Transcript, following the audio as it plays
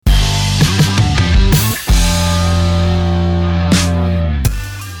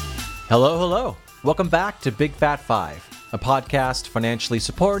Hello, hello. Welcome back to Big Fat 5, a podcast financially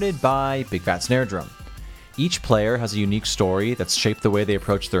supported by Big Fat Snare Drum. Each player has a unique story that's shaped the way they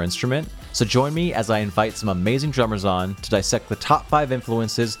approach their instrument, so join me as I invite some amazing drummers on to dissect the top 5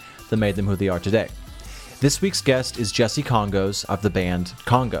 influences that made them who they are today. This week's guest is Jesse Kongos of the band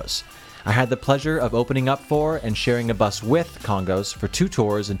Kongos. I had the pleasure of opening up for and sharing a bus with Kongos for 2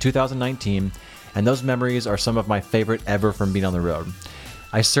 tours in 2019, and those memories are some of my favorite ever from being on the road.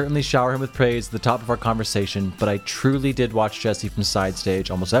 I certainly shower him with praise at the top of our conversation, but I truly did watch Jesse from side stage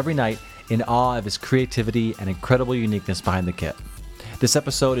almost every night in awe of his creativity and incredible uniqueness behind the kit. This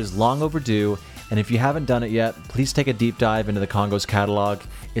episode is long overdue, and if you haven't done it yet, please take a deep dive into the Kongos catalog.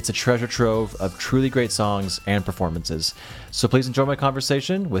 It's a treasure trove of truly great songs and performances. So please enjoy my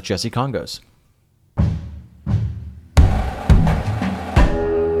conversation with Jesse Kongos.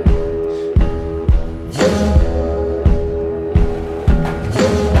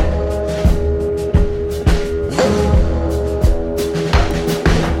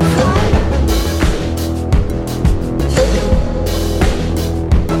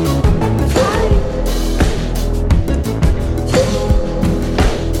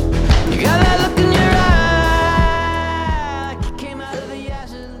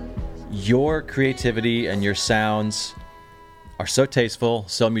 Your creativity and your sounds are so tasteful,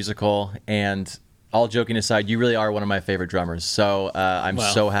 so musical, and all joking aside, you really are one of my favorite drummers. So I'm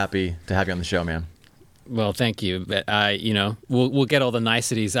so happy to have you on the show, man. Well, thank you. But we'll get all the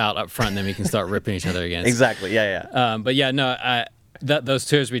niceties out up front, and then we can start ripping each other against. Exactly. Yeah. But yeah, no. Those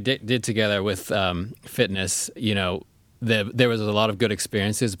tours we did together with fitness, there was a lot of good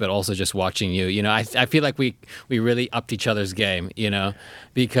experiences, but also just watching you. I feel like we really upped each other's game.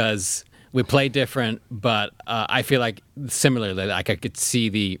 Because we play different, but I feel like similarly, like I could see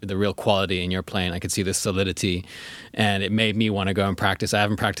the real quality in your playing. I could see the solidity, and it made me want to go and practice. I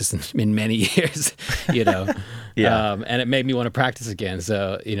haven't practiced in many years, Yeah. And it made me want to practice again.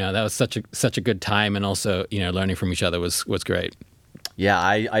 So, that was such a good time, and also, learning from each other was great. Yeah,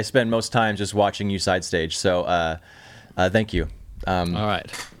 I spend most time just watching you side stage. So, thank you. All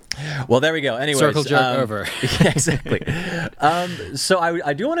right. Well, there we go. Anyways, circle jerk over. Yeah, exactly. So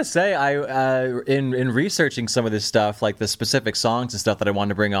I do want to say in researching some of this stuff, like the specific songs and stuff that I wanted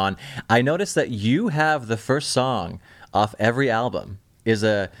to bring on, I noticed that you have the first song off every album is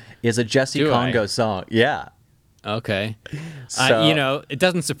a Jesse Kongos song. Yeah. Okay. So, it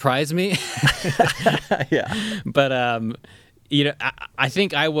doesn't surprise me. Yeah. But I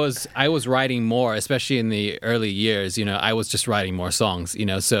think I was writing more, especially in the early years. I was just writing more songs.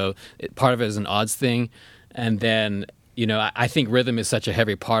 So part of it is an odds thing, and then I think rhythm is such a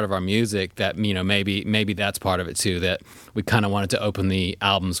heavy part of our music that maybe that's part of it too. That we kind of wanted to open the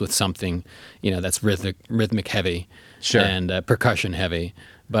albums with something that's rhythmic heavy, sure, and percussion heavy.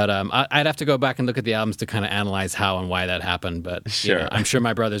 But I'd have to go back and look at the albums to kind of analyze how and why that happened. But sure. I'm sure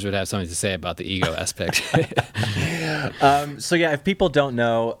my brothers would have something to say about the ego aspect. So yeah, if people don't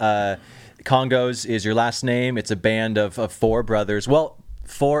know, Kongos is your last name. It's a band of 4 brothers. Well,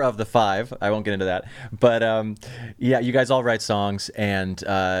 4 of the 5. I won't get into that. But yeah, you guys all write songs, and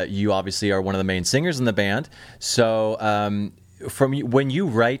you obviously are one of the main singers in the band. So when you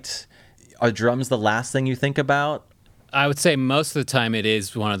write, are drums the last thing you think about? I would say most of the time it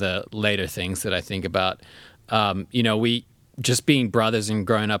is one of the later things that I think about. We just being brothers and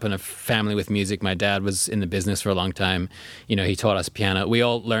growing up in a family with music. My dad was in the business for a long time. He taught us piano. We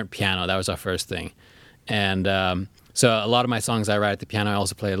all learned piano. That was our first thing. And so a lot of my songs I write at the piano. I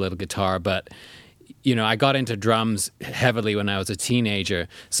also play a little guitar. But, I got into drums heavily when I was a teenager.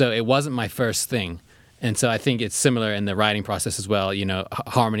 So it wasn't my first thing. And so I think it's similar in the writing process as well.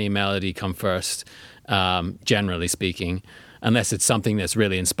 Harmony and melody come first. Generally speaking, unless it's something that's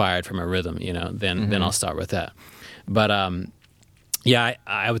really inspired from a rhythm, then I'll start with that. But yeah,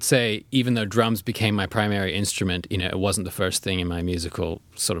 I would say even though drums became my primary instrument, it wasn't the first thing in my musical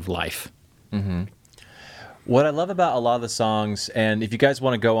sort of life. Mm-hmm. What I love about a lot of the songs, and if you guys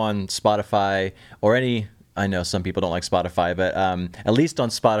want to go on Spotify or I know some people don't like Spotify, but at least on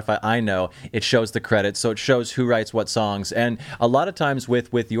Spotify, I know it shows the credits, so it shows who writes what songs. And a lot of times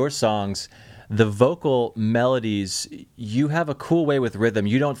with your songs, the vocal melodies, you have a cool way with rhythm.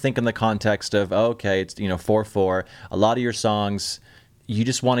 You don't think in the context of, it's 4/4. A lot of your songs, you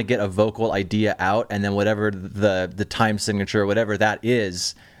just want to get a vocal idea out, and then whatever the time signature, whatever that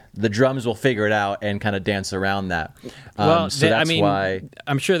is, the drums will figure it out and kind of dance around that. Why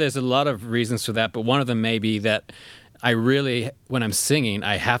I'm sure there's a lot of reasons for that, but one of them may be that I really, when I'm singing,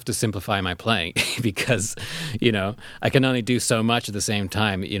 I have to simplify my playing because, I can only do so much at the same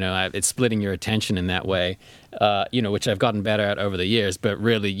time. It's splitting your attention in that way, which I've gotten better at over the years. But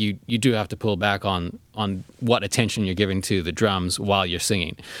really, you do have to pull back on what attention you're giving to the drums while you're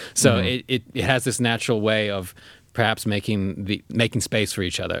singing. So it has this natural way of perhaps making space for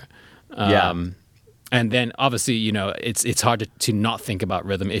each other. And then, obviously, it's hard to not think about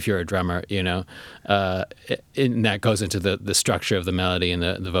rhythm if you're a drummer, and that goes into the structure of the melody and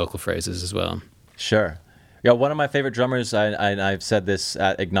the vocal phrases as well. Sure. Yeah, one of my favorite drummers, I've said this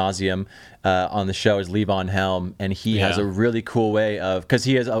ad nauseum on the show, is Levon Helm, and he has a really cool way of, because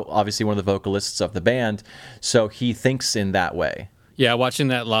he is obviously one of the vocalists of the band, so he thinks in that way. Yeah, watching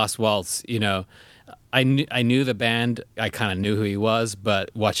that Lost Waltz, I knew the band, I kind of knew who he was,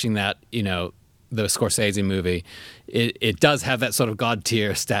 but watching that, the Scorsese movie, it does have that sort of God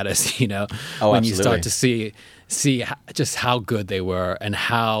tier status, when absolutely. You start to see just how good they were and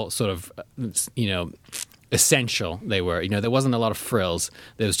how sort of, essential they were. There wasn't a lot of frills.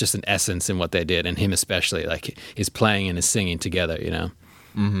 There was just an essence in what they did, and him especially, like his playing and his singing together,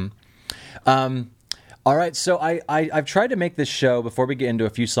 Mm-hmm. All right, so I've tried to make this show, before we get into a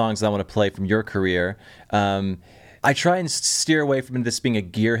few songs that I want to play from your career, I try and steer away from this being a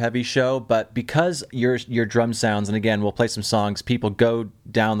gear-heavy show, but because your drum sounds, and again, we'll play some songs, people go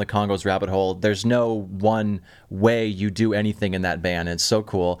down the Kongos rabbit hole. There's no one way you do anything in that band, and it's so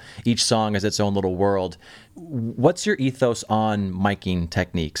cool. Each song has its own little world. What's your ethos on miking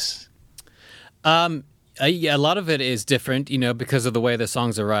techniques? Yeah, a lot of it is different, because of the way the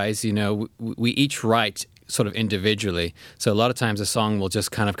songs arise. We each write sort of individually. So a lot of times a song will just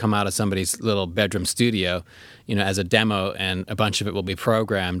kind of come out of somebody's little bedroom studio, as a demo, and a bunch of it will be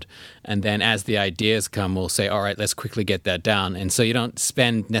programmed. And then as the ideas come, we'll say, all right, let's quickly get that down. And so you don't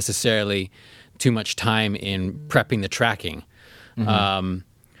spend necessarily too much time in prepping the tracking. Mm-hmm.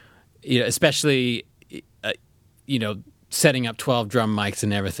 Especially, setting up 12 drum mics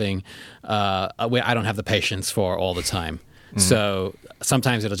and everything, I don't have the patience for all the time. Mm-hmm. So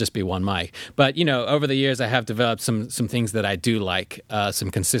sometimes it'll just be one mic. But, over the years, I have developed some things that I do like,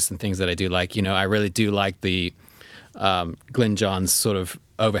 some consistent things that I do like. I really do like the Glyn Johns sort of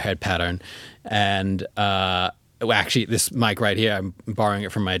overhead pattern. And actually, this mic right here, I'm borrowing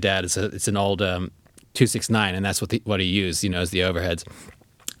it from my dad. It's an old 269, and that's what he used, as the overheads.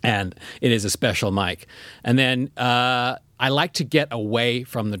 And it is a special mic. And then I like to get away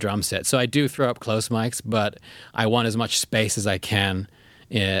from the drum set. So I do throw up close mics, but I want as much space as I can.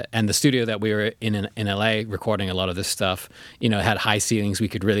 And the studio that we were in LA recording a lot of this stuff, had high ceilings. We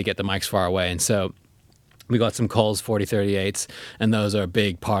could really get the mics far away. And so we got some Coles 4038s, and those are a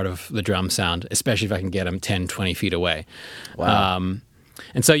big part of the drum sound, especially if I can get them 10, 20 feet away. Wow.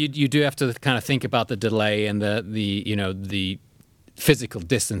 And so you do have to kind of think about the delay and the physical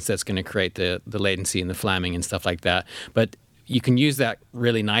distance that's going to create the latency and the flamming and stuff like that. But you can use that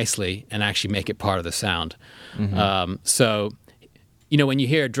really nicely and actually make it part of the sound. Mm-hmm. So, when you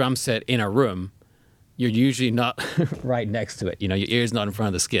hear a drum set in a room, you're usually not right next to it. Your ear's not in front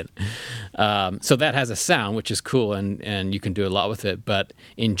of the skin. So that has a sound, which is cool, and you can do a lot with it. But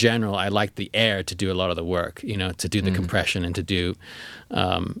in general, I like the air to do a lot of the work, to do the compression and to do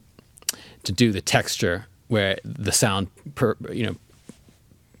the texture where the sound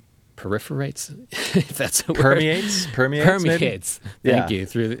perforates, if that's a word. Permeates. Thank you,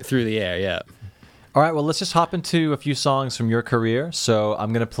 through the air. Yeah. All right. Well, let's just hop into a few songs from your career. So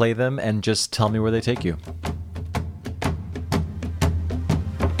I'm going to play them, and just tell me where they take you.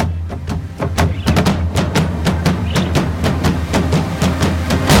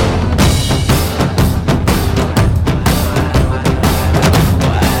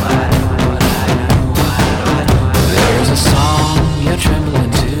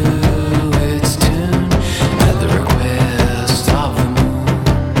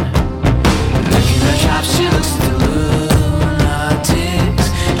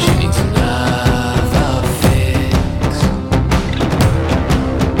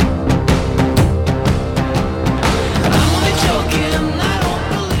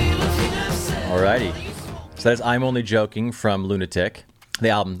 So that is I'm Only Joking from Lunatic, the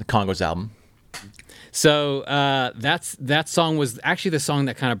Kongos album. So that song was actually the song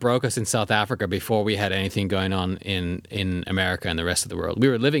that kind of broke us in South Africa before we had anything going on in America and the rest of the world. We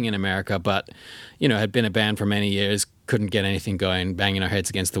were living in America, but had been a band for many years, couldn't get anything going, banging our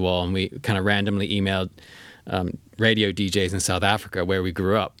heads against the wall, and we kind of randomly emailed radio DJs in South Africa where we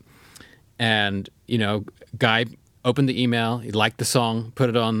grew up. And Guy opened the email, he liked the song, put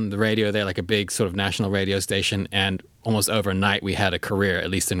it on the radio there, like a big sort of national radio station, and almost overnight we had a career, at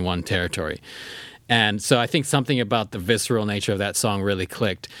least in one territory. And so I think something about the visceral nature of that song really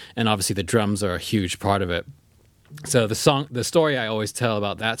clicked, and obviously the drums are a huge part of it. So the story I always tell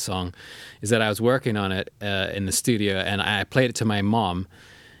about that song is that I was working on it in the studio, and I played it to my mom,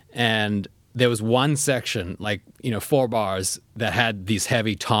 and there was one section, 4 bars, that had these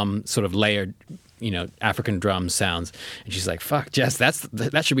heavy tom sort of layered, African drum sounds, and she's like, "Fuck, Jess,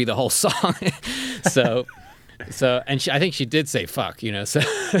 that should be the whole song." So, and I think she did say "fuck," So,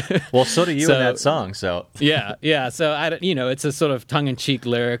 well, so do you in that song. So, yeah. So it's a sort of tongue-in-cheek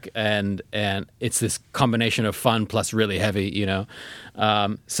lyric, and it's this combination of fun plus really heavy,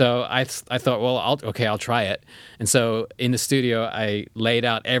 So I thought, well, I'll try it. And so in the studio, I laid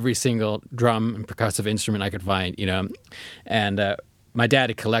out every single drum and percussive instrument I could find, and my dad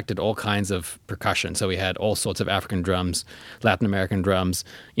had collected all kinds of percussion. So we had all sorts of African drums, Latin American drums,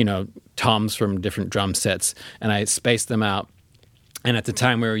 toms from different drum sets, and I spaced them out. And at the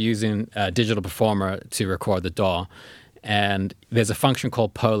time, we were using a digital performer to record the DAW. And there's a function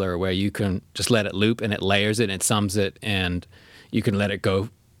called polar where you can just let it loop, and it layers it, and it sums it, and you can let it go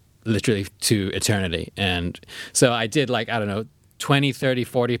literally to eternity. And so I did 20, 30,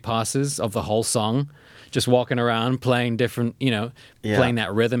 40 passes of the whole song, just walking around playing different, playing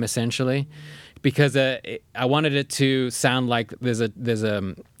that rhythm essentially, because I wanted it to sound like there's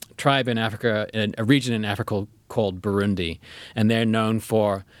a tribe in Africa, a region in Africa called Burundi, and they're known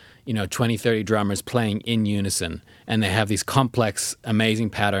for 20, 30 drummers playing in unison, and they have these complex, amazing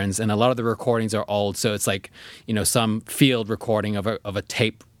patterns, and a lot of the recordings are old, so it's some field recording of a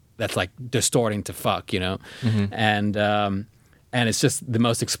tape that's distorting to fuck, Mm-hmm. And it's just the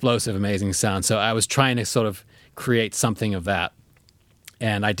most explosive, amazing sound. So I was trying to sort of create something of that.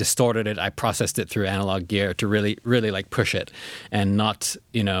 And I distorted it. I processed it through analog gear to really, really push it and not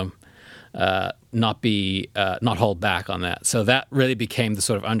hold back on that. So that really became the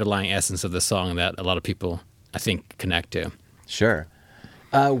sort of underlying essence of the song that a lot of people, I think, connect to. Sure.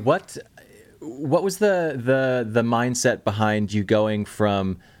 What was the mindset behind you going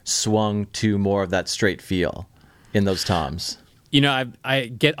from swung to more of that straight feel in those toms?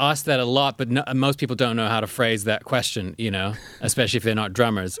 I get asked that a lot, but most people don't know how to phrase that question, especially if they're not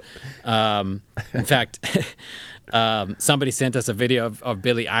drummers. In fact, somebody sent us a video of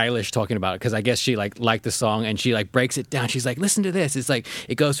Billie Eilish talking about it, because I guess she liked the song, and she breaks it down. She's like, "Listen to this. It's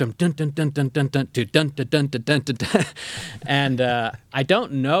it goes from dun dun dun dun dun dun to dun dun dun dun dun dun." And I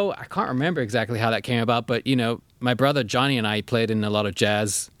don't know, I can't remember exactly how that came about, but my brother Johnny and I played in a lot of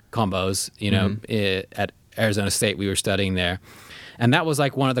jazz combos, at Arizona State. We were studying there, and that was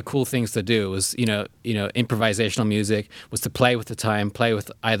one of the cool things to do was improvisational music was to play with the time, play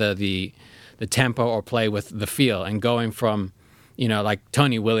with either the tempo or play with the feel, and going from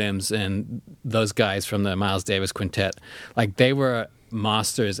Tony Williams and those guys from the Miles Davis Quintet, they were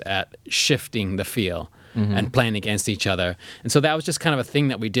masters at shifting the feel mm-hmm. and playing against each other. And so that was just kind of a thing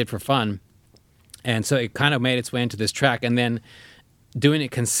that we did for fun, and so it kind of made its way into this track, and then doing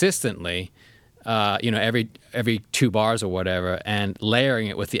it consistently, every 2 bars or whatever, and layering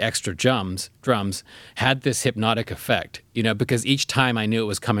it with the extra drums had this hypnotic effect, because each time I knew it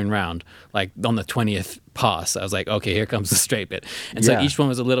was coming round, on the 20th pass, I was like, okay, here comes the straight bit. And so each one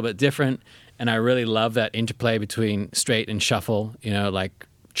was a little bit different, and I really love that interplay between straight and shuffle,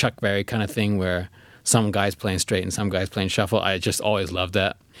 Chuck Berry kind of thing where some guys playing straight and some guys playing shuffle. I just always loved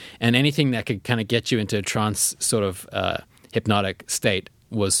that. And anything that could kind of get you into a trance sort of hypnotic state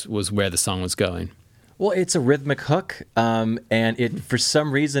was where the song was going. Well, it's a rhythmic hook, and it for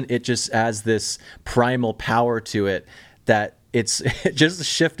some reason it just adds this primal power to it that it's just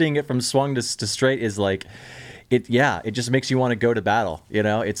shifting it from swung to straight is it just makes you want to go to battle.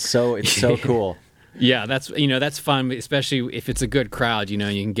 It's so cool. Yeah, that's fun, especially if it's a good crowd. You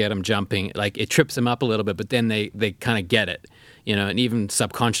can get them jumping. It trips them up a little bit, but then they kind of get it. And even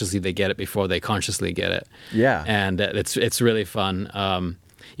subconsciously they get it before they consciously get it. Yeah, and it's really fun.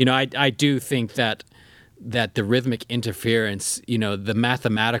 I do think that the rhythmic interference, the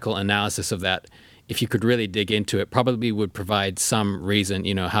mathematical analysis of that, if you could really dig into it, probably would provide some reason,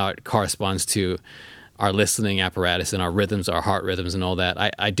 how it corresponds to our listening apparatus and our rhythms, our heart rhythms and all that.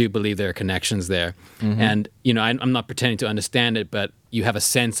 I do believe there are connections there. Mm-hmm. And, I'm not pretending to understand it, but you have a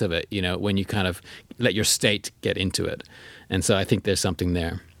sense of it, when you kind of let your state get into it. And so I think there's something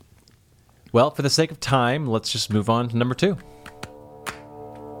there. Well, for the sake of time, let's just move on to number 2.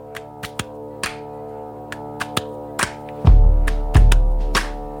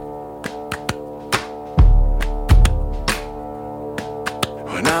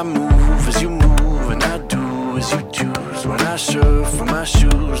 When I move as you move, and I do as you choose. When I surf for my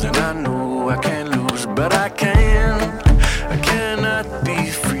shoes, then I know I can't lose. But I cannot be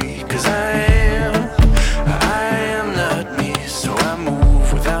free, 'cause I am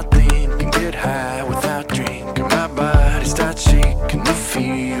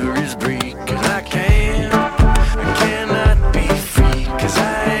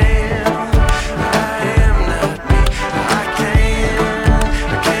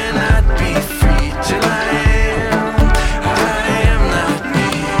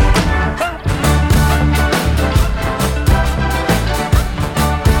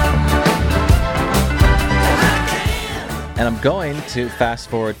going to fast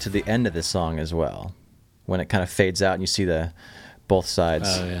forward to the end of this song as well, when it kind of fades out and you see the both sides.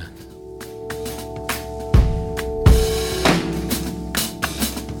 Oh, yeah.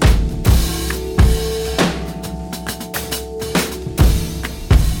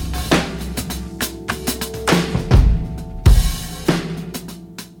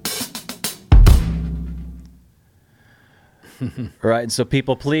 Right, and so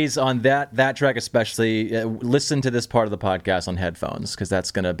people, please, on that track especially, listen to this part of the podcast on headphones, because that's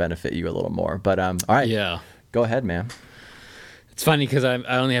going to benefit you a little more. But all right, Yeah. Go ahead, man. It's funny because I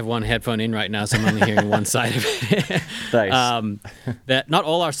only have one headphone in right now, so I'm only hearing one side of it. Nice. That not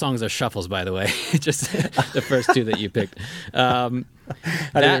all our songs are shuffles, by the way. Just the first two that you picked. I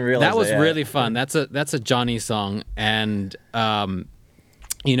didn't realize that was really fun. That's a Johnny song, and the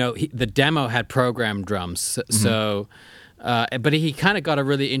demo had programmed drums, so. But he kind of got a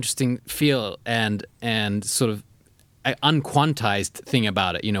really interesting feel and sort of an unquantized thing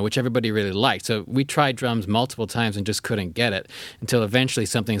about it, which everybody really liked. So we tried drums multiple times and just couldn't get it until eventually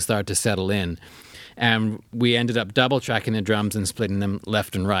something started to settle in. And we ended up double tracking the drums and splitting them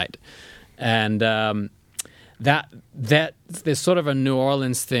left and right. And that there's sort of a New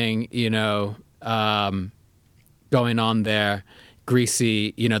Orleans thing, going on there.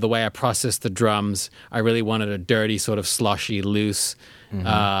 Greasy, the way I processed the drums, I really wanted a dirty, sort of sloshy, loose,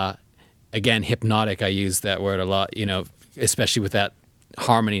 again, hypnotic. I use that word a lot, especially with that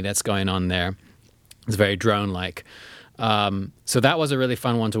harmony that's going on there. It's very drone-like. So that was a really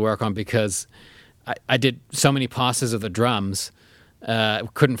fun one to work on because I did so many passes of the drums,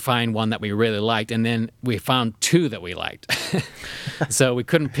 couldn't find one that we really liked, and then we found two that we liked. So we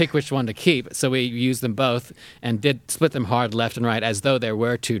couldn't pick which one to keep, so we used them both and did split them hard left and right as though there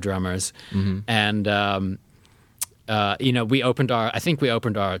were two drummers. And we opened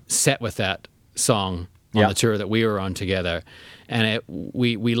our set with that song on the tour that we were on together, and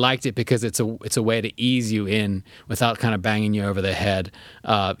we liked it because it's a way to ease you in without kind of banging you over the head.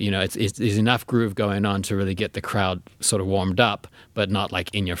 It's enough groove going on to really get the crowd sort of warmed up, but not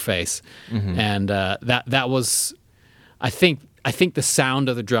like in your face. And that was, I think the sound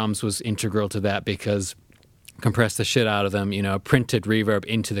of the drums was integral to that because compressed the shit out of them, printed reverb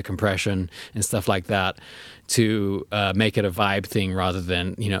into the compression and stuff like that to make it a vibe thing rather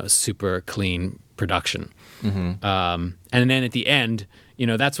than super clean production. And then at the end,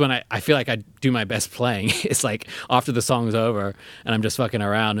 that's when I feel like I do my best playing. It's like after the song's over and I'm just fucking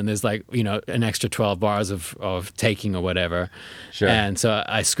around and there's like, an extra 12 bars of taking or whatever. Sure. And so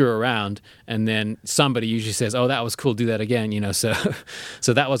I screw around and then somebody usually says, oh, that was cool, do that again, so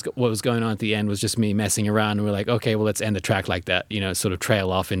that was what was going on at the end was just me messing around and we're like, okay, well, let's end the track like that, sort of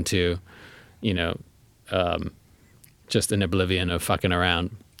trail off into, just an oblivion of fucking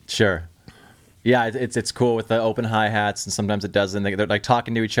around. Sure. Yeah, it's cool with the open hi-hats, and sometimes it doesn't. They're like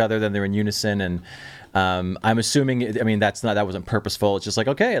talking to each other, then they're in unison, and I'm assuming, that wasn't purposeful. It's just like,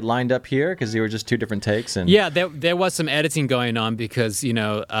 okay, it lined up here because they were just two different takes. And yeah, there was some editing going on because,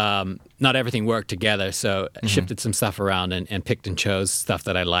 not everything worked together, so I shifted some stuff around and picked and chose stuff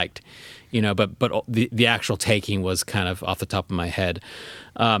that I liked, but the actual taking was kind of off the top of my head.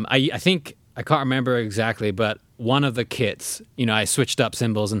 I think, I can't remember exactly, but one of the kits, I switched up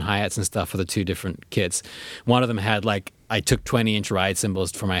cymbals and hi-hats and stuff for the two different kits. One of them had I took 20-inch ride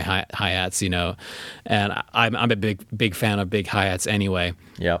cymbals for my hi-hats, and I'm a big fan of big hi-hats anyway.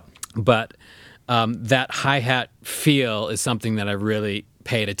 Yep. But that hi-hat feel is something that I really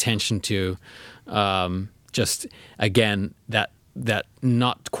paid attention to. Just again, that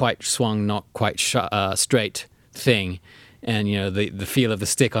not quite swung, not quite straight thing. And, the feel of the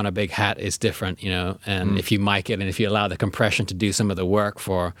stick on a big hat is different, and if you mic it and if you allow the compression to do some of the work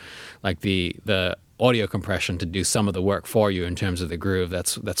for, like the audio compression to do some of the work for you in terms of the groove,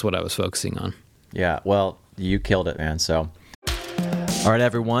 that's what I was focusing on. Yeah, well, you killed it, man, so. All right,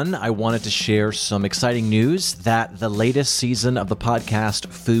 everyone, I wanted to share some exciting news that the latest season of the podcast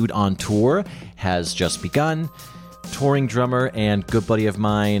Food on Tour has just begun. Touring drummer and good buddy of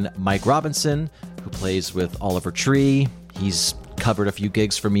mine, Mike Robinson, who plays with Oliver Tree. He's covered a few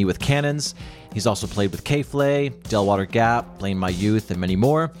gigs for me with Cannons. He's also played with K-Flay, Delwater Gap, Blame My Youth, and many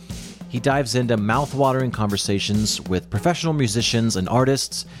more. He dives into mouth-watering conversations with professional musicians and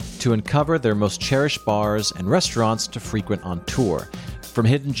artists to uncover their most cherished bars and restaurants to frequent on tour, from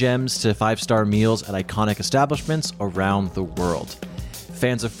hidden gems to five-star meals at iconic establishments around the world.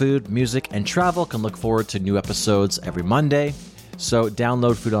 Fans of food, music, and travel can look forward to new episodes every Monday. So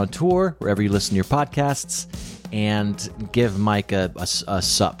download Food on Tour wherever you listen to your podcasts and give Mike a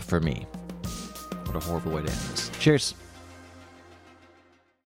sup for me. What a horrible way to end this. Cheers.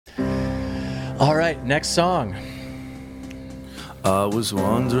 All right, next song. I was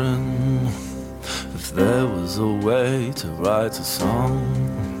wondering if there was a way to write a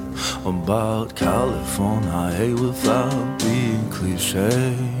song about California without being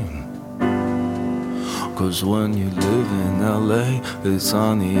cliche. 'Cause when you live in LA, it's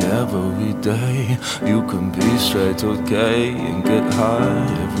sunny every day. You can be straight or gay and get high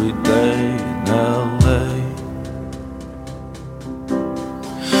every day in LA.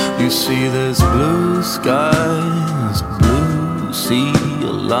 You see there's blue skies, blue sea,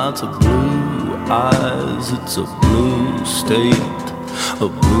 a lot of blue eyes. It's a blue state, a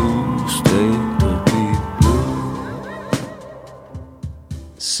blue state to be blue.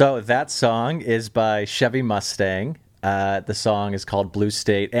 So that song is by Chevy Mustang. The song is called Blue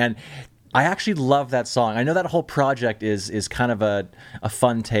State, and I actually love that song. I know that whole project is kind of a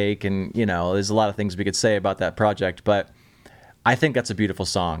fun take, and you know, there's a lot of things we could say about that project, but I think that's a beautiful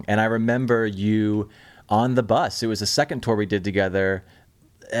song. And I remember you on the bus. It was the second tour we did together,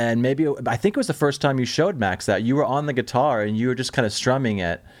 and I think it was the first time you showed Max that. You were on the guitar and you were just kind of strumming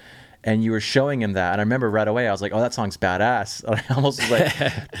it, and you were showing him that. And I remember right away I was like, "Oh, that song's badass." And I almost was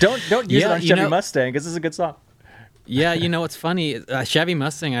like, "Don't use it on Chevy Mustang because this is a good song." Yeah, you know what's funny? Chevy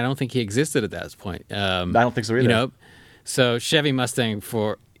Mustang, I don't think he existed at that point. I don't think so either. You know, so Chevy Mustang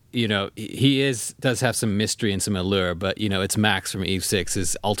he does have some mystery and some allure, but you know, it's Max from Eve 6,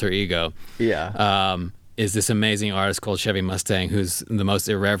 his alter ego. Yeah. Is this amazing artist called Chevy Mustang, who's the most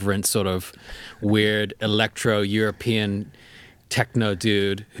irreverent sort of weird electro-European techno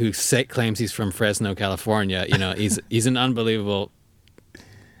dude who claims he's from Fresno, California. You know, he's an unbelievable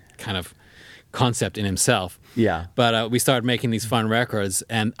kind of concept in himself. Yeah. But we started making these fun records,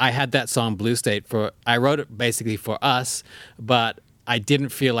 and I had that song Blue State I wrote it basically for us, but I didn't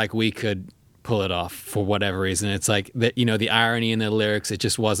feel like we could pull it off for whatever reason. It's like that, you know, the irony in the lyrics, it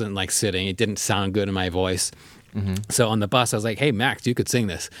just wasn't like sitting. It didn't sound good in my voice. Mm-hmm. So on the bus, I was like, "Hey, Max, you could sing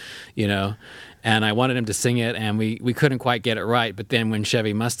this," you know? And I wanted him to sing it, and we couldn't quite get it right. But then when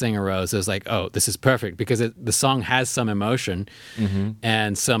Chevy Mustang arose, it was like, "Oh, this is perfect," because the song has some emotion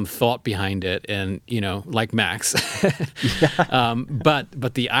and some thought behind it, and you know, like Max.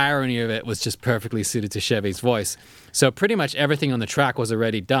 But the irony of it was just perfectly suited to Chevy's voice. So pretty much everything on the track was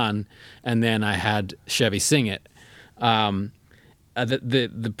already done, and then I had Chevy sing it.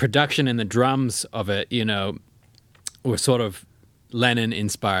 The production and the drums of it, you know, were sort of Lennon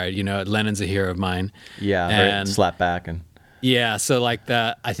inspired. You know, Lennon's a hero of mine. Yeah, and slap back and yeah. So like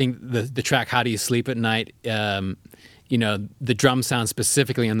I think the track "How Do You Sleep at Night," you know, the drum sound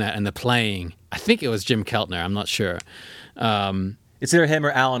specifically on that and the playing. I think it was Jim Keltner. I'm not sure. It's either him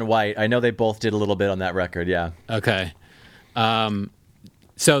or Alan White. I know they both did a little bit on that record. Yeah. Okay.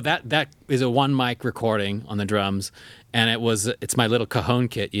 So that is a one mic recording on the drums, and it's my little cajon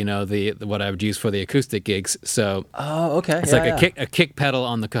kit, you know, the what I would use for the acoustic gigs. So okay, it's a kick pedal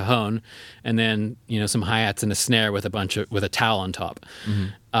on the cajon, and then you know some hi-hats and a snare with a towel on top.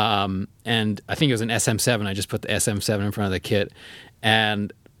 Mm-hmm. And I think it was an SM7. I just put the SM7 in front of the kit,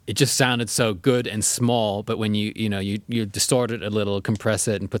 and it just sounded so good and small, but when you distort it a little, compress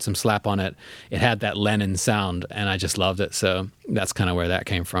it, and put some slap on it, it had that Lennon sound, and I just loved it. So that's kind of where that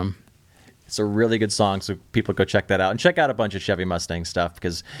came from. It's a really good song, so people go check that out. And check out a bunch of Chevy Mustang stuff,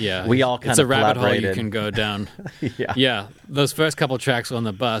 because we all kind of collaborated. It's a rabbit hole you can go down. Yeah. Yeah, those first couple tracks on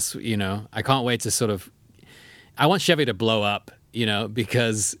the bus, you know, I can't wait to I want Chevy to blow up, you know,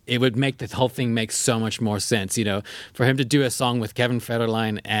 because it would make the whole thing make so much more sense, you know, for him to do a song with Kevin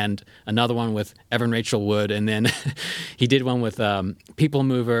Federline and another one with Evan Rachel Wood, and then he did one with People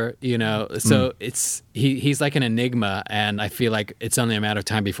Mover, you know, so he's like an enigma, and I feel like it's only a matter of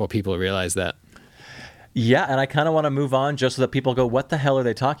time before people realize that. Yeah, and I kind of want to move on just so that people go, "What the hell are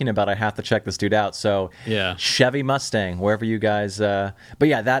they talking about? I have to check this dude out." So yeah, Chevy Mustang, wherever you guys. But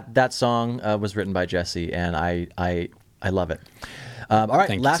yeah, that song was written by Jesse, and I love it. All right,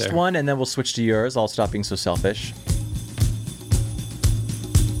 Thank last you, one, and then we'll switch to yours. I'll stop being so selfish.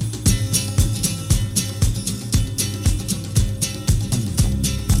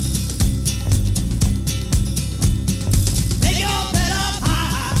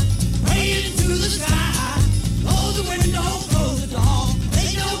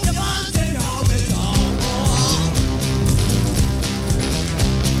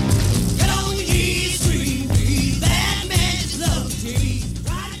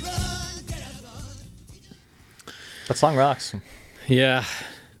 That song rocks. Yeah.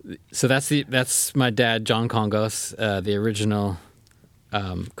 So that's my dad, John Kongos, the original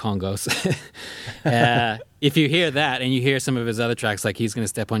Kongos. If you hear that and you hear some of his other tracks, like He's Gonna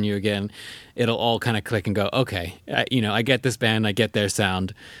Step on You Again, it'll all kind of click and go, okay, I get this band, I get their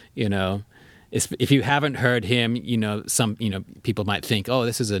sound, you know. if you haven't heard him, some people might think, oh,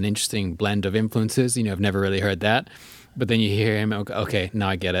 this is an interesting blend of influences. I've never really heard that. But then you hear him, okay, now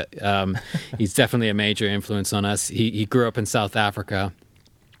I get it. He's definitely a major influence on us. He grew up in South Africa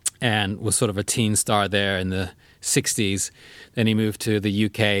and was sort of a teen star there in the 60s. Then he moved to the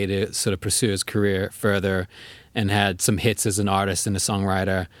UK to sort of pursue his career further and had some hits as an artist and a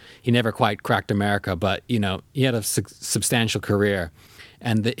songwriter. He never quite cracked America, but, he had a substantial career.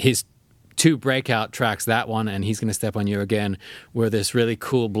 And his two breakout tracks, that one and He's Gonna Step on You Again, were this really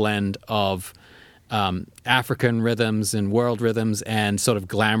cool blend of African rhythms and world rhythms and sort of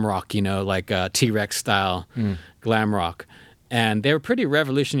glam rock, like T-Rex style glam rock. And they were pretty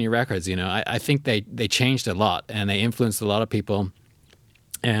revolutionary records, I think they changed a lot and they influenced a lot of people.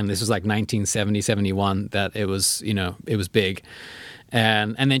 And this was like 1970, 71 that it was big.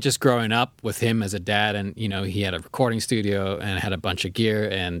 And then just growing up with him as a dad and, he had a recording studio and had a bunch of gear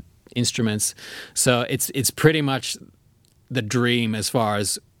and instruments. So it's pretty much the dream as far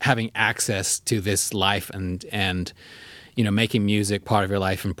as having access to this life and making music part of your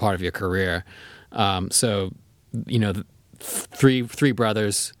life and part of your career. Three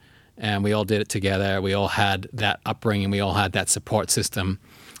brothers, and we all did it together. We all had that upbringing. We all had that support system.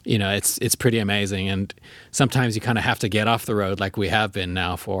 It's pretty amazing. And sometimes you kind of have to get off the road like we have been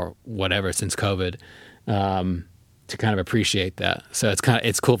now for whatever since COVID to kind of appreciate that. So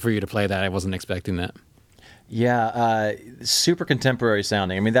it's cool for you to play that. I wasn't expecting that. Yeah, super contemporary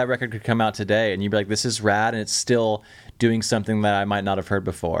sounding. I mean, that record could come out today and you'd be like, this is rad, and it's still doing something that I might not have heard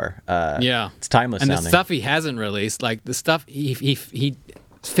before. It's timeless sounding. And the stuff he hasn't released, like the stuff, he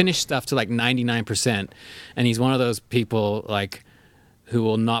finished stuff to like 99%, and he's one of those people like who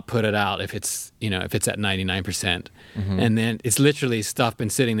will not put it out if it's at 99%. Mm-hmm. And then it's literally stuff been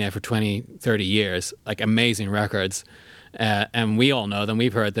sitting there for 20, 30 years, like amazing records. And we all know them,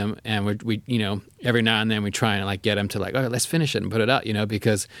 we've heard them, and we every now and then we try and like get him to like, oh, let's finish it and put it out,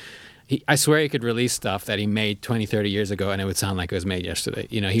 because I swear he could release stuff that he made 20, 30 years ago and it would sound like it was made yesterday.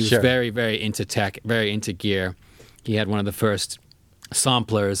 He was Sure. very, very into tech, very into gear. He had one of the first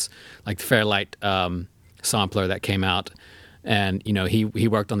samplers, like the Fairlight sampler that came out, and he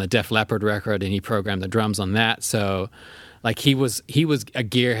worked on the Def Leppard record and he programmed the drums on that. So like he was a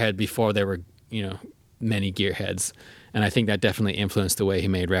gearhead before there were many gearheads. And I think that definitely influenced the way he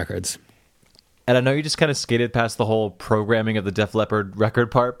made records. And I know you just kind of skated past the whole programming of the Def Leppard record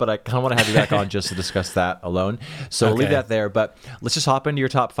part, but I kind of want to have you back on just to discuss that alone. So We'll leave that there, but let's just hop into your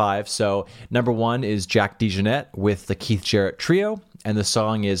top 5. So number 1 is Jack DeJohnette with the Keith Jarrett Trio, and the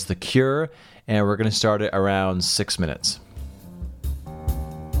song is The Cure, and we're going to start it around 6 minutes.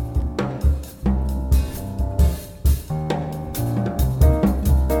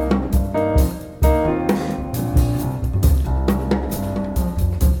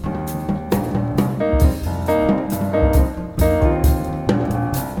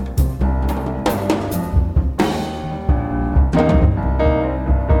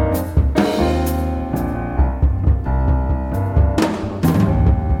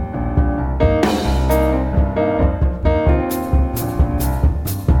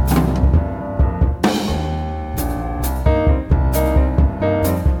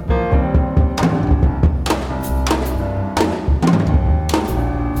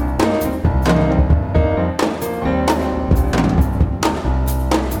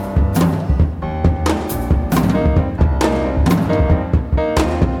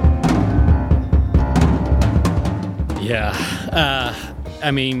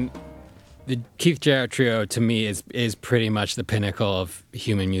 I mean, the Keith Jarrett Trio to me is pretty much the pinnacle of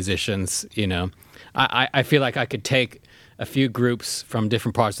human musicians. I feel like I could take a few groups from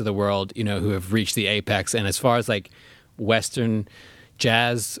different parts of the world, who have reached the apex, and as far as like Western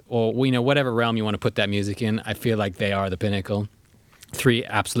jazz or whatever realm you want to put that music in, I feel like they are the pinnacle. 3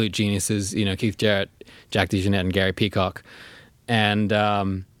 absolute geniuses, Keith Jarrett, Jack DeJohnette, and Gary Peacock, and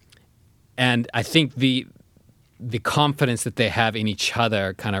I think the confidence that they have in each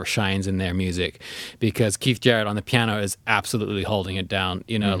other kind of shines in their music, because Keith Jarrett on the piano is absolutely holding it down.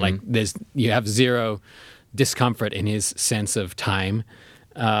 Like you have zero discomfort in his sense of time.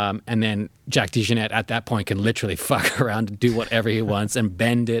 And then Jack DeJohnette at that point can literally fuck around and do whatever he wants and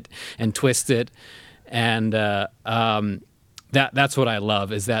bend it and twist it. And that's what I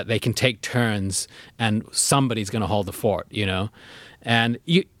love, is that they can take turns and somebody's going to hold the fort, And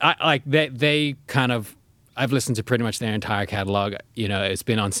they kind of, I've listened to pretty much their entire catalog. It's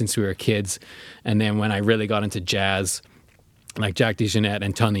been on since we were kids. And then when I really got into jazz, like Jack DeJohnette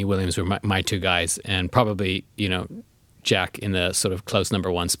and Tony Williams were my 2 guys, and probably, Jack in the sort of close number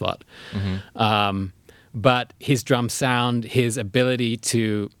 1 spot. Mm-hmm. But his drum sound, his ability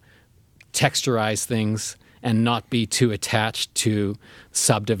to texturize things and not be too attached to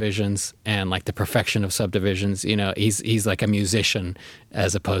subdivisions and like the perfection of subdivisions. You know, he's like a musician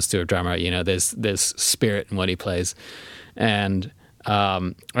as opposed to a drummer. You know, there's spirit in what he plays, and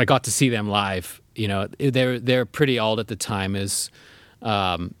I got to see them live. You know, they're pretty old at the time. It was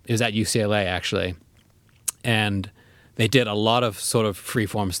at UCLA actually, and they did a lot of sort of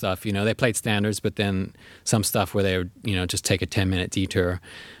freeform stuff. You know, they played standards, but then some stuff where they would, you know, just take a 10-minute detour.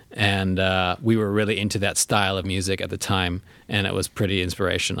 And we were really into that style of music at the time, and it was pretty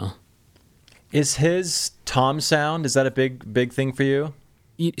inspirational. Is his tom sound, is that a big thing for you?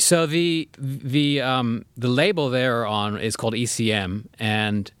 So the label they're on is called ECM,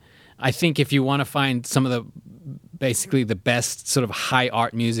 and I think if you want to find some of basically the best sort of high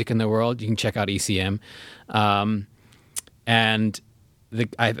art music in the world, you can check out ECM. And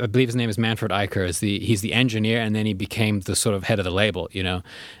I believe his name is Manfred Eicher. He's the engineer, and then he became the sort of head of the label, you know.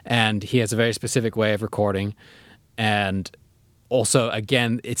 And he has a very specific way of recording, and also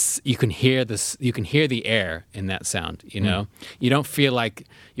again, you can hear the air in that sound, you know. You don't feel like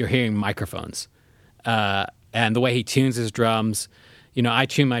you're hearing microphones. And the way he tunes his drums, you know, I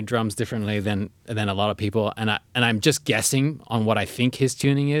tune my drums differently than a lot of people, and I'm just guessing on what I think his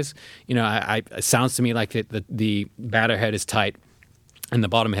tuning is. You know, it sounds to me like the batter head is tight and the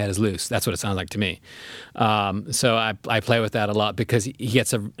bottom head is loose. That's what it sounds like to me. So I play with that a lot because he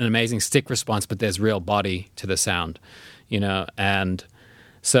gets an amazing stick response, but there's real body to the sound, you know. And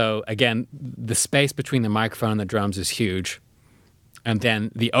so again, the space between the microphone and the drums is huge, and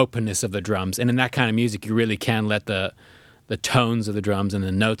then the openness of the drums. And in that kind of music, you really can let the tones of the drums and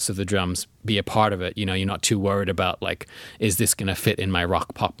the notes of the drums be a part of it. You know, you're not too worried about like, is this going to fit in my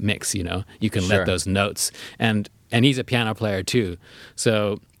rock pop mix? You know, you can let those notes and he's a piano player too,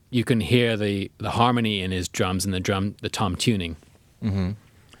 so you can hear the harmony in his drums and the tom tuning. Mm-hmm.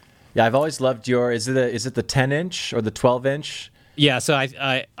 Yeah, I've always loved is it the 10-inch or the 12-inch? Yeah, so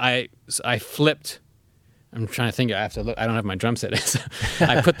I flipped. I'm trying to think. I have to look. I don't have my drum set. So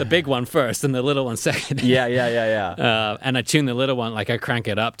I put the big one first and the little one second. Yeah. And I tune the little one, like I crank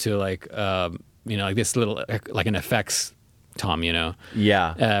it up to like you know, like this little, like an effects tom, you know.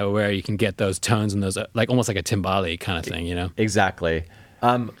 Yeah. Where you can get those tones and those like almost like a timbale kind of thing, you know. Exactly.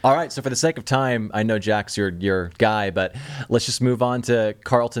 All right. So for the sake of time, I know Jack's your guy, but let's just move on to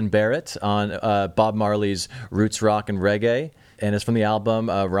Carlton Barrett on Bob Marley's Roots Rock and Reggae. And it's from the album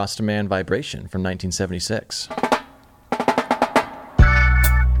Rastaman Vibration from 1976.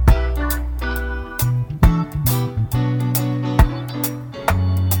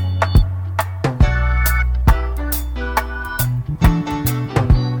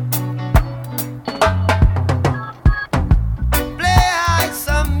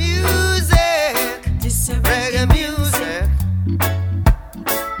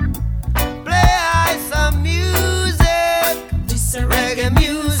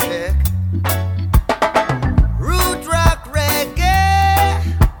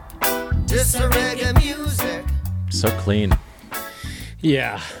 So clean.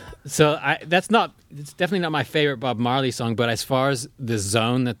 Yeah. So it's definitely not my favorite Bob Marley song, but as far as the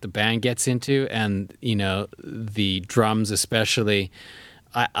zone that the band gets into and, you know, the drums especially,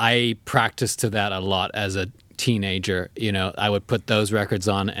 I practiced to that a lot as a teenager. You know, I would put those records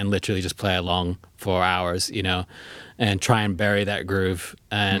on and literally just play along for hours, you know, and try and bury that groove.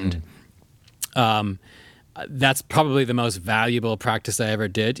 And that's probably the most valuable practice I ever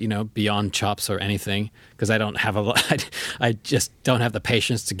did, you know, beyond chops or anything, because I don't have I just don't have the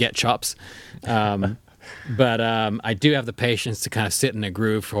patience to get chops. But I do have the patience to kind of sit in a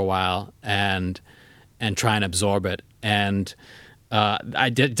groove for a while and try and absorb it. And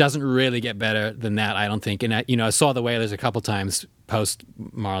it doesn't really get better than that, I don't think. And I saw the Wailers a couple times post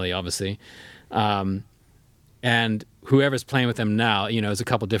Marley, obviously. And whoever's playing with them now, you know, there's a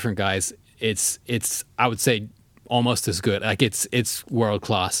couple different guys. It's I would say almost as good. Like it's world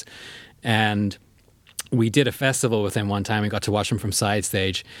class. And we did a festival with him one time. We got to watch him from side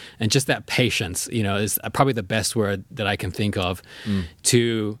stage, and just that patience, you know, is probably the best word that I can think of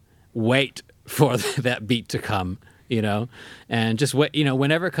to wait for that beat to come, you know, and just wait, you know,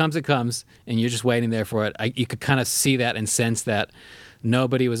 whenever it comes, and you're just waiting there for it. You could kind of see that and sense that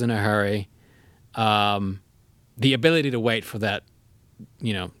nobody was in a hurry. The ability to wait for that,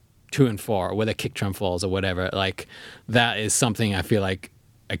 you know, 2 and 4, or where the kick drum falls or whatever, like that is something I feel like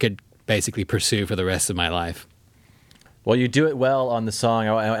I could basically pursue for the rest of my life. Well, you do it well on the song.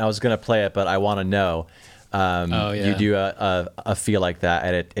 I was going to play it, but I want to know. You do a feel like that,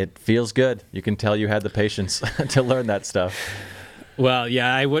 and it feels good. You can tell you had the patience to learn that stuff. Well,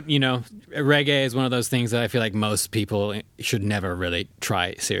 yeah, I would, reggae is one of those things that I feel like most people should never really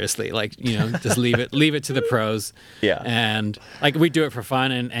try seriously. Like, just leave it to the pros. Yeah. And like we do it for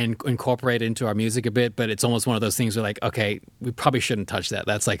fun and incorporate it into our music a bit, but it's almost one of those things where like, okay, we probably shouldn't touch that.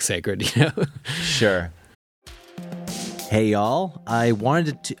 That's like sacred, Sure. Hey y'all, I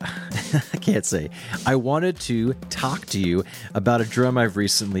wanted to talk to you about a drum I've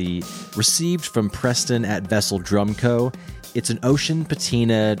recently received from Preston at Vessel Drum Co. It's an ocean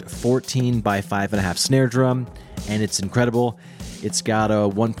patinaed 14 by 5.5 snare drum, and it's incredible. It's got a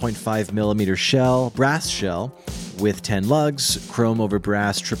 1.5 millimeter brass shell, with 10 lugs, chrome over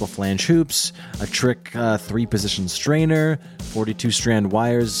brass triple flange hoops, a trick 3-position strainer, 42 strand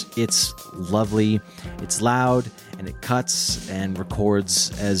wires. It's lovely, it's loud, and it cuts and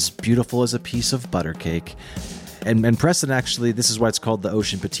records as beautiful as a piece of butter cake. And Preston, actually, this is why it's called the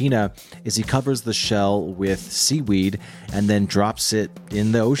ocean patina, is he covers the shell with seaweed and then drops it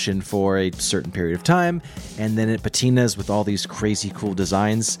in the ocean for a certain period of time, and then it patinas with all these crazy cool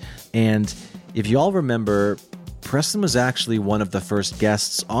designs. And if you all remember, Preston was actually one of the first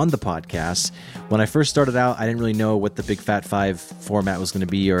guests on the podcast. When I first started out, I didn't really know what the Big Fat Five format was going to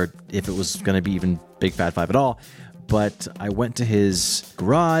be, or if it was going to be even Big Fat Five at all. But I went to his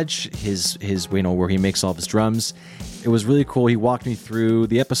garage, his where he makes all of his drums. It was really cool. He walked me through.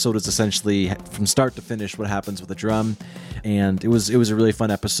 The episode is essentially from start to finish what happens with a drum, and it was a really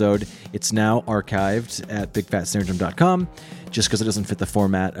fun episode. It's now archived at bigfatsnaredrum.com, just because it doesn't fit the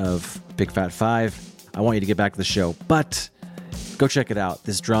format of Big Fat 5. I want you to get back to the show, but go check it out.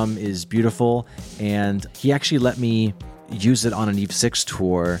 This drum is beautiful, and he actually let me use it on an Eve 6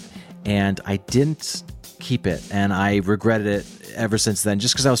 tour, and I didn't keep it, and I regretted it ever since then,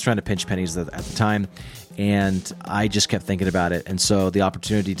 just because I was trying to pinch pennies at the time, and I just kept thinking about it. And so the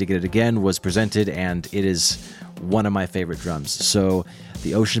opportunity to get it again was presented, and it is one of my favorite drums. So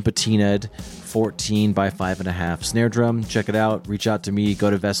the ocean patinaed 14 by 5.5 snare drum, check it out. Reach out to me, go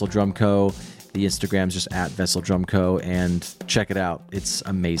to Vessel Drum Co. The Instagram's just at Vessel Drum Co. and check it out. It's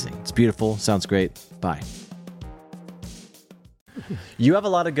amazing. It's beautiful. Sounds great. Bye. You have a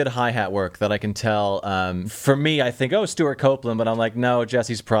lot of good hi-hat work that I can tell. For me, I think, Stuart Copeland, but I'm like, no,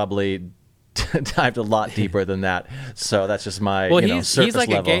 Jesse's probably dived a lot deeper than that. So that's just my, surface he's like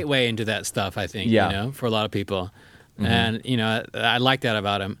level. A gateway into that stuff, I think, for a lot of people. Mm-hmm. And, I like that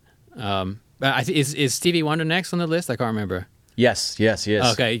about him. Is Stevie Wonder next on the list? I can't remember. Yes, he is.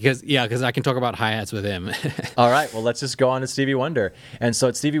 Okay, because I can talk about hi-hats with him. All right, well, let's just go on to Stevie Wonder. And so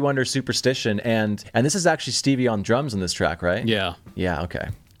it's Stevie Wonder Superstition, and this is actually Stevie on drums on this track, right? Yeah. Yeah, okay.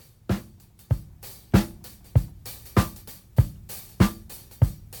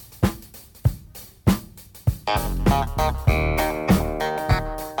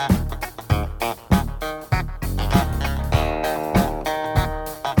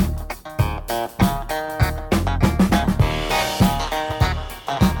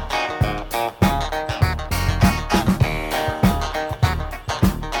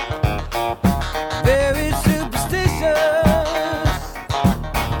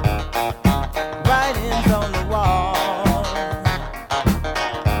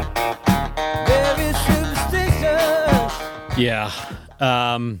 Yeah.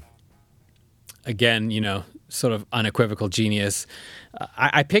 Again, sort of unequivocal genius.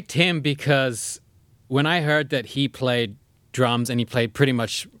 I picked him because when I heard that he played drums and he played pretty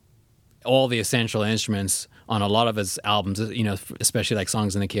much all the essential instruments on a lot of his albums, especially like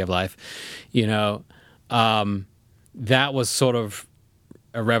Songs in the Key of Life, that was sort of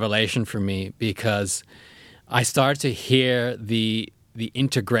a revelation for me, because I started to hear the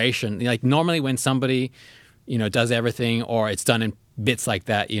integration. Like normally when somebody does everything, or it's done in bits like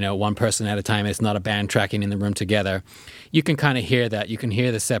that, one person at a time, it's not a band tracking in the room together, you can kind of hear that. You can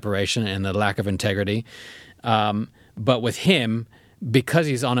hear the separation and the lack of integrity. But with him, because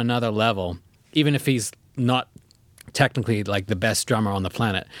he's on another level, even if he's not technically like the best drummer on the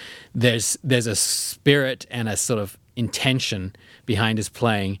planet, there's a spirit and a sort of intention behind his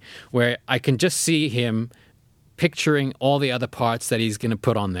playing where I can just see him picturing all the other parts that he's going to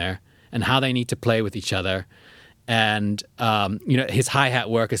put on there and how they need to play with each other. And, his hi-hat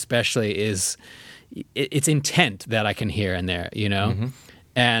work especially it's intent that I can hear in there, Mm-hmm.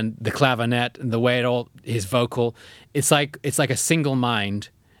 And the clavinet and the way his vocal, it's like a single mind.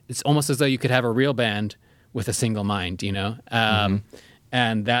 It's almost as though you could have a real band with a single mind, Mm-hmm.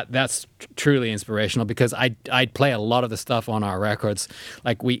 And that's truly inspirational, because I'd play a lot of the stuff on our records.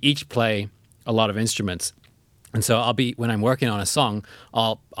 Like we each play a lot of instruments. And so when I'm working on a song,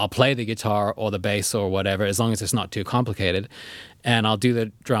 I'll play the guitar or the bass or whatever, as long as it's not too complicated. And I'll do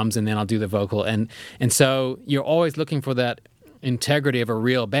the drums and then I'll do the vocal. And so you're always looking for that integrity of a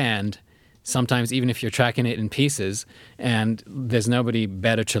real band, sometimes even if you're tracking it in pieces, and there's nobody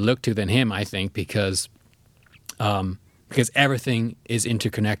better to look to than him, I think, because everything is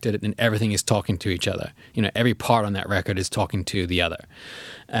interconnected and everything is talking to each other. You know, every part on that record is talking to the other.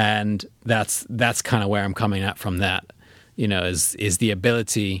 And that's kind of where I'm coming at from that, you know, is the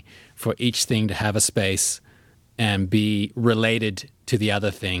ability for each thing to have a space and be related to the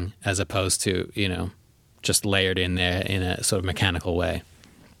other thing as opposed to, you know, just layered in there in a sort of mechanical way.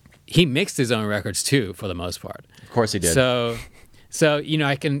 He mixed his own records too, for the most part. Of course he did. So you know,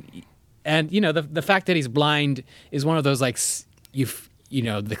 I can... And, you know, the fact that he's blind is one of those, like, you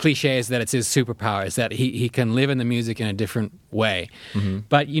know, the cliche is that it's his superpower, is that he can live in the music in a different way. Mm-hmm.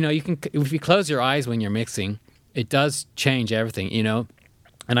 But, you know, if you close your eyes when you're mixing, it does change everything, you know.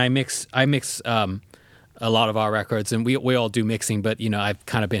 And I mix a lot of our records, and we all do mixing, but, you know, I've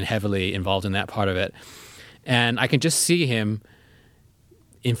kind of been heavily involved in that part of it. And I can just see him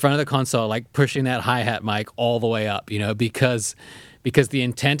in front of the console, like, pushing that hi-hat mic all the way up, you know, because the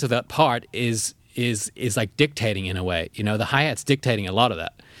intent of that part is like dictating in a way. You know, the hi-hat's dictating a lot of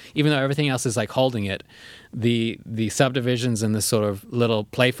that. Even though everything else is like holding it, the subdivisions and the sort of little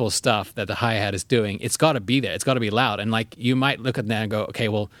playful stuff that the hi-hat is doing, it's got to be there. It's got to be loud. And like, you might look at that and go, okay,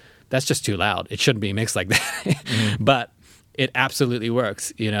 well, that's just too loud. It shouldn't be mixed like that. Mm-hmm. But it absolutely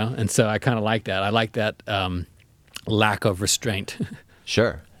works, you know? And so I kind of like that. I like that lack of restraint.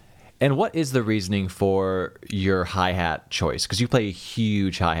 Sure. And what is the reasoning for your hi-hat choice? Because you play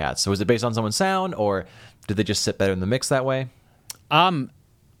huge hi-hats. So is it based on someone's sound, or did they just sit better in the mix that way?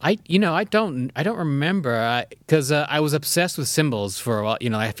 I don't remember, because I was obsessed with cymbals for a while.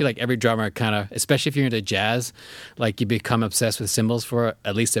 You know, I feel like every drummer kind of, especially if you're into jazz, like you become obsessed with cymbals for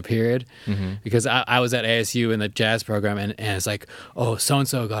at least a period. Mm-hmm. Because I was at ASU in the jazz program, and it's like, oh,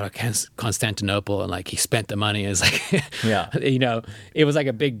 so-and-so got a Constantinople, and like he spent the money. It's like, yeah, you know, it was like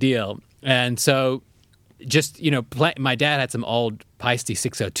a big deal. And so just, you know, my dad had some old Paiste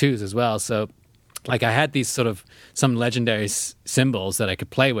 602s as well, so like I had these sort of some legendary cymbals that I could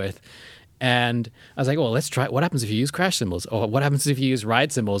play with, and I was like, well, let's try. What happens if you use crash cymbals, or what happens if you use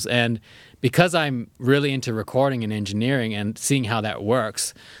ride cymbals? And because I'm really into recording and engineering and seeing how that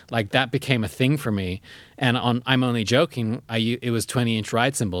works, like that became a thing for me. And I'm only joking, it was 20-inch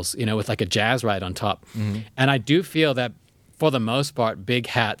ride cymbals, you know, with like a jazz ride on top. Mm-hmm. And I do feel that for the most part, big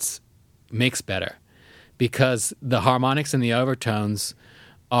hats mix better because the harmonics and the overtones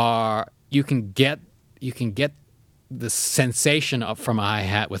are. You can get the sensation up from a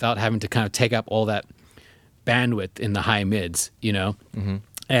hi-hat without having to kind of take up all that bandwidth in the high mids, you know? Mm-hmm.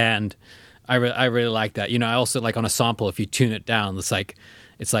 And I really like that. You know, I also like on a sample, if you tune it down, it's like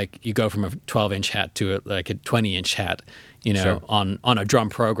you go from a 12-inch hat to like a 20-inch hat, you know, sure. on a drum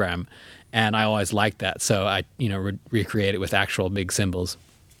program. And I always like that. So I, you know, recreate it with actual big cymbals.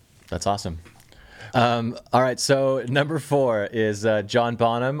 That's awesome. All right, so number 4 is John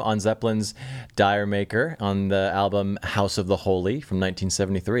Bonham on Zeppelin's Dire Maker on the album House of the Holy from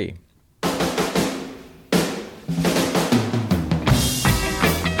 1973.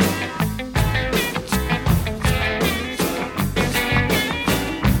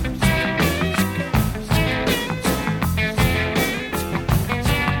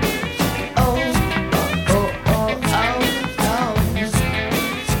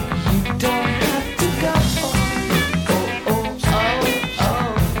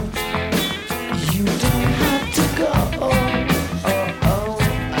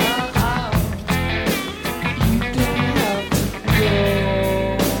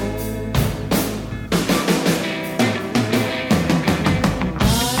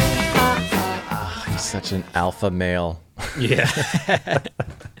 An alpha male. Yeah.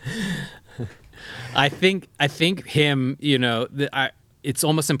 I think him, you know, it's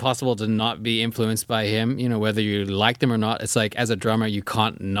almost impossible to not be influenced by him, you know, whether you like them or not. It's like, as a drummer, you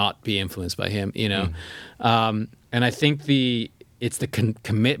can't not be influenced by him, you know. And I think it's the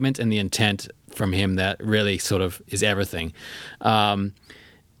commitment and the intent from him that really sort of is everything. And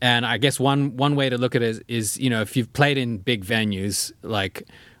I guess one way to look at it is, you know, if you've played in big venues, like,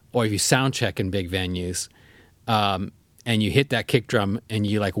 or if you sound check in big venues, and you hit that kick drum and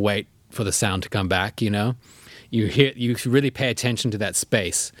you like wait for the sound to come back, you know, you really pay attention to that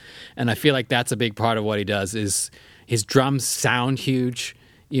space. And I feel like that's a big part of what he does is his drums sound huge.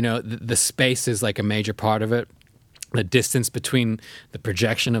 You know, the space is like a major part of it. The distance between the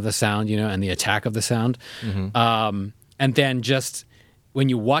projection of the sound, you know, and the attack of the sound. Mm-hmm. And then just when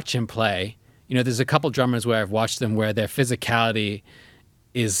you watch him play, you know, there's a couple drummers where I've watched them where their physicality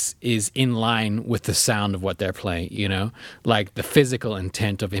is in line with the sound of what they're playing, you know, like the physical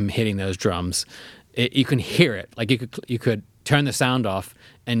intent of him hitting those drums. You can hear it. Like you could turn the sound off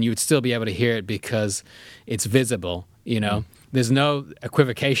and you would still be able to hear it because it's visible, you know. There's no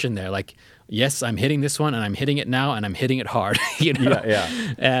equivocation there. Like, yes, I'm hitting this one and I'm hitting it now and I'm hitting it hard, you know.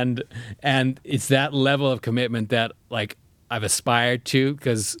 And it's that level of commitment that like I've aspired to,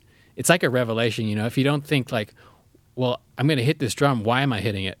 because it's like a revelation, you know. If you don't think like, well, I'm going to hit this drum, why am I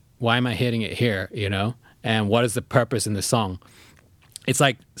hitting it? Why am I hitting it here, you know? And what is the purpose in the song? It's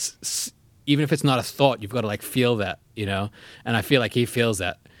like, even if it's not a thought, you've got to like feel that, you know? And I feel like he feels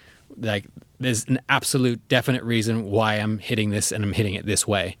that. Like, there's an absolute definite reason why I'm hitting this and I'm hitting it this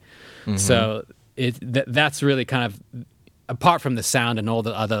way. So that's really kind of, apart from the sound and all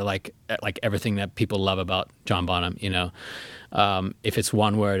the other like everything that people love about John Bonham, you know, if it's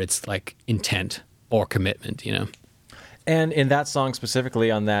one word, it's like intent or commitment, you know. And in that song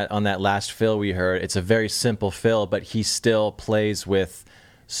specifically, on that last fill we heard, it's a very simple fill, but he still plays with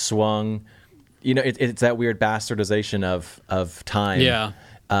swung. You know, it's that weird bastardization of time. Yeah.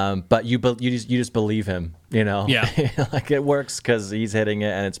 But you just believe him, you know. Yeah. Like, it works because he's hitting it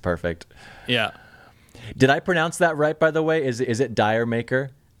and it's perfect. Yeah. Did I pronounce that right, by the way? Is it Dire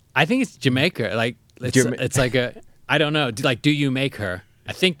Maker? I think it's Jamaica. Like, it's like a, I don't know. Like, do you make her?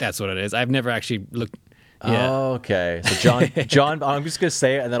 I think that's what it is. I've never actually looked. Yeah. Oh, okay. So John, I'm just gonna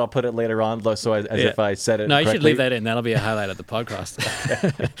say it and then I'll put it later on, so as if I said it. No, you correctly. should leave that in. That'll be a highlight of the podcast.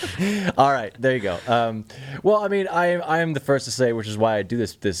 All right, there you go. Well, I mean, I am the first to say, which is why I do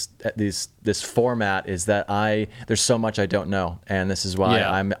this format, is that there's so much I don't know, and this is why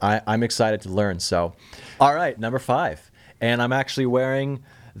I'm excited to learn. So, all right, number 5, and I'm actually wearing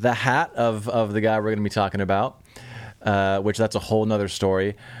the hat of the guy we're going to be talking about. Which that's a whole nother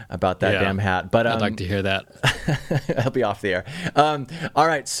story about that damn hat. But I'd like to hear that. I'll be off the air. All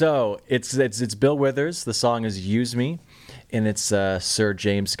right, so it's Bill Withers. The song is "Use Me," and it's Sir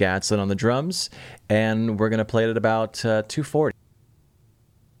James Gadsden on the drums, and we're gonna play it at about 2:40.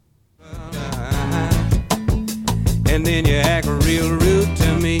 And then you act real rude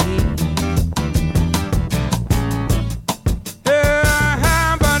to me.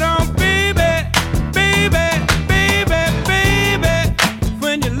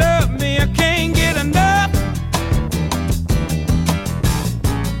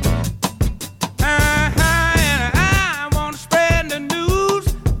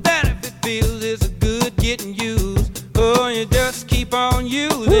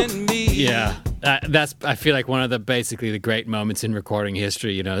 That's, I feel like, one of the basically the great moments in recording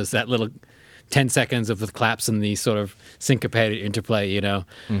history, you know, is that little 10 seconds of the claps and the sort of syncopated interplay, you know.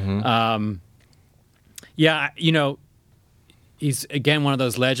 You know, he's, again, one of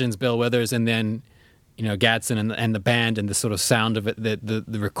those legends, Bill Withers, and then, you know, Gadsden and the band and the sort of sound of it,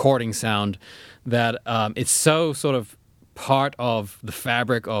 the recording sound, that it's so sort of part of the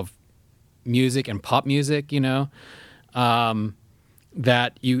fabric of music and pop music, you know.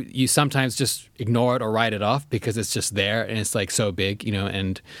 That you sometimes just ignore it or write it off because it's just there and it's like so big, you know,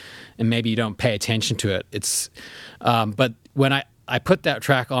 and maybe you don't pay attention to it. It's but when I put that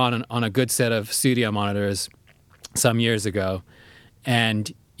track on a good set of studio monitors some years ago, and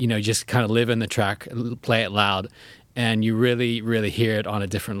you know, just kind of live in the track, play it loud, and you really, really hear it on a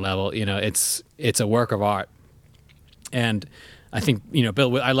different level. You know, it's a work of art. And I think, you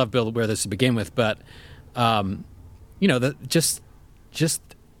know, I love Bill Withers to begin with, but you know, just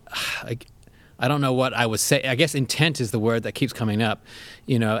like, I don't know what I would say. I guess intent is the word that keeps coming up,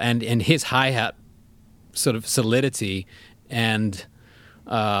 you know, and his hi-hat sort of solidity and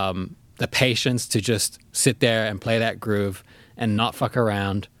the patience to just sit there and play that groove and not fuck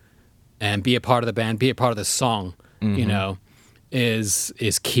around and be a part of the band, be a part of the song, you know,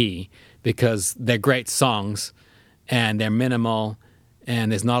 is key, because they're great songs and they're minimal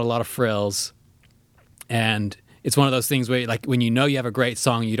and there's not a lot of frills, and it's one of those things where, like, when you know you have a great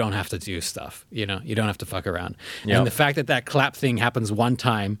song, you don't have to do stuff, you know? You don't have to fuck around. Yep. And the fact that clap thing happens one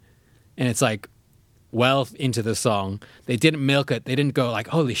time, and it's, like, well into the song, they didn't milk it. They didn't go, like,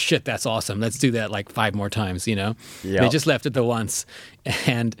 holy shit, that's awesome. Let's do that, like, 5 more times, you know? Yep. They just left it the once.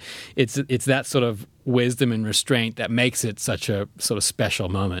 And it's that sort of wisdom and restraint that makes it such a sort of special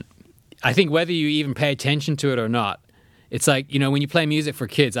moment. I think whether you even pay attention to it or not, it's like, you know, when you play music for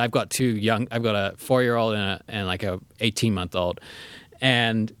kids, I've got a 4-year-old and like a 18-month-old.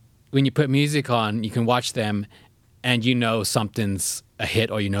 And when you put music on, you can watch them and you know something's a hit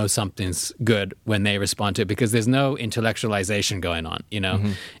or you know something's good when they respond to it, because there's no intellectualization going on, you know.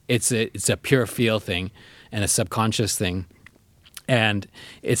 It's a pure feel thing and a subconscious thing. And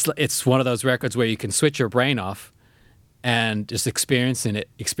it's one of those records where you can switch your brain off and just experience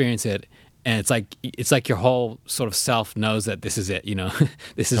it, and it's like your whole sort of self knows that this is it, you know,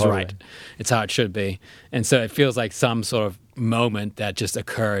 this is Totally. right. It's how it should be. And so it feels like some sort of moment that just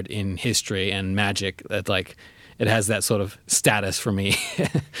occurred in history and magic that like it has that sort of status for me.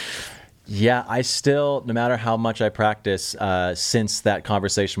 Yeah, I still, no matter how much I practice since that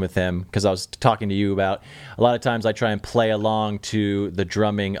conversation with him, because I was talking to you about, a lot of times I try and play along to the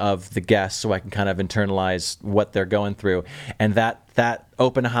drumming of the guests so I can kind of internalize what they're going through. And that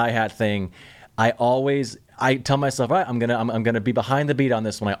open hi-hat thing, I tell myself, all right, I'm gonna be behind the beat on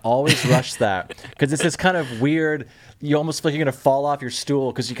this one. I always rush that because it's this kind of weird. You almost feel like you're gonna fall off your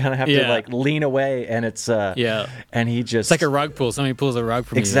stool because you kind of have to like lean away, and it's And he just It's like a rug pull. Somebody pulls a rug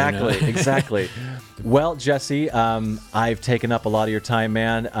from exactly, you. You know? exactly. Well, Jesse, I've taken up a lot of your time,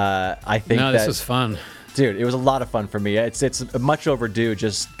 man. I think this was fun. Dude, it was a lot of fun for me. It's much overdue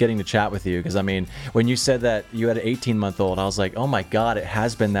just getting to chat with you because, I mean, when you said that you had an 18-month-old, I was like, oh my God, it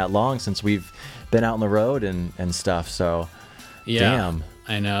has been that long since we've been out on the road and stuff. So, damn.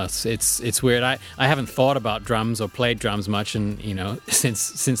 I know it's weird. I haven't thought about drums or played drums much, and you know,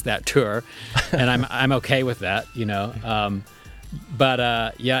 since that tour, and I'm okay with that, you know.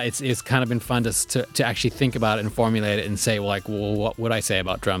 But it's kind of been fun to actually think about it and formulate it and say, well, what would I say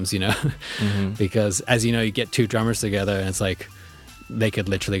about drums, you know? Mm-hmm. Because as you know, you get two drummers together and it's like they could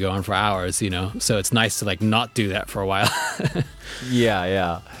literally go on for hours, you know? So it's nice to like not do that for a while.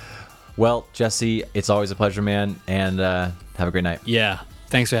 Yeah. Well, Jesse, it's always a pleasure, man, and have a great night. Yeah.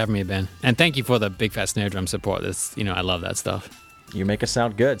 Thanks for having me, Ben. And thank you for the Big Fat Snare Drum support. I love that stuff. You make us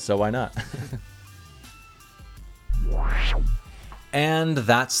sound good, so why not? And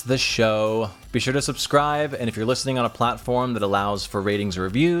that's the show. Be sure to subscribe, and if you're listening on a platform that allows for ratings or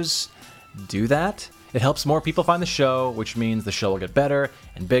reviews, do that. It helps more people find the show, which means the show will get better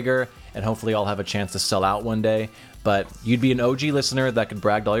and bigger, and hopefully I'll have a chance to sell out one day. But you'd be an OG listener that could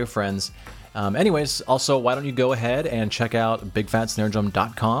brag to all your friends. Anyways, also, why don't you go ahead and check out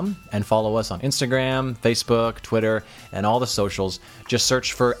bigfatsnaredrum.com and follow us on Instagram, Facebook, Twitter, and all the socials. Just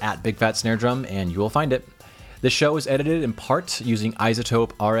search for @BigFatSnareDrum and you will find it. This show is edited in part using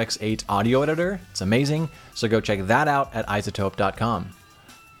Isotope RX8 audio editor. It's amazing, so go check that out at isotope.com.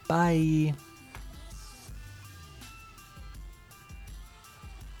 Bye.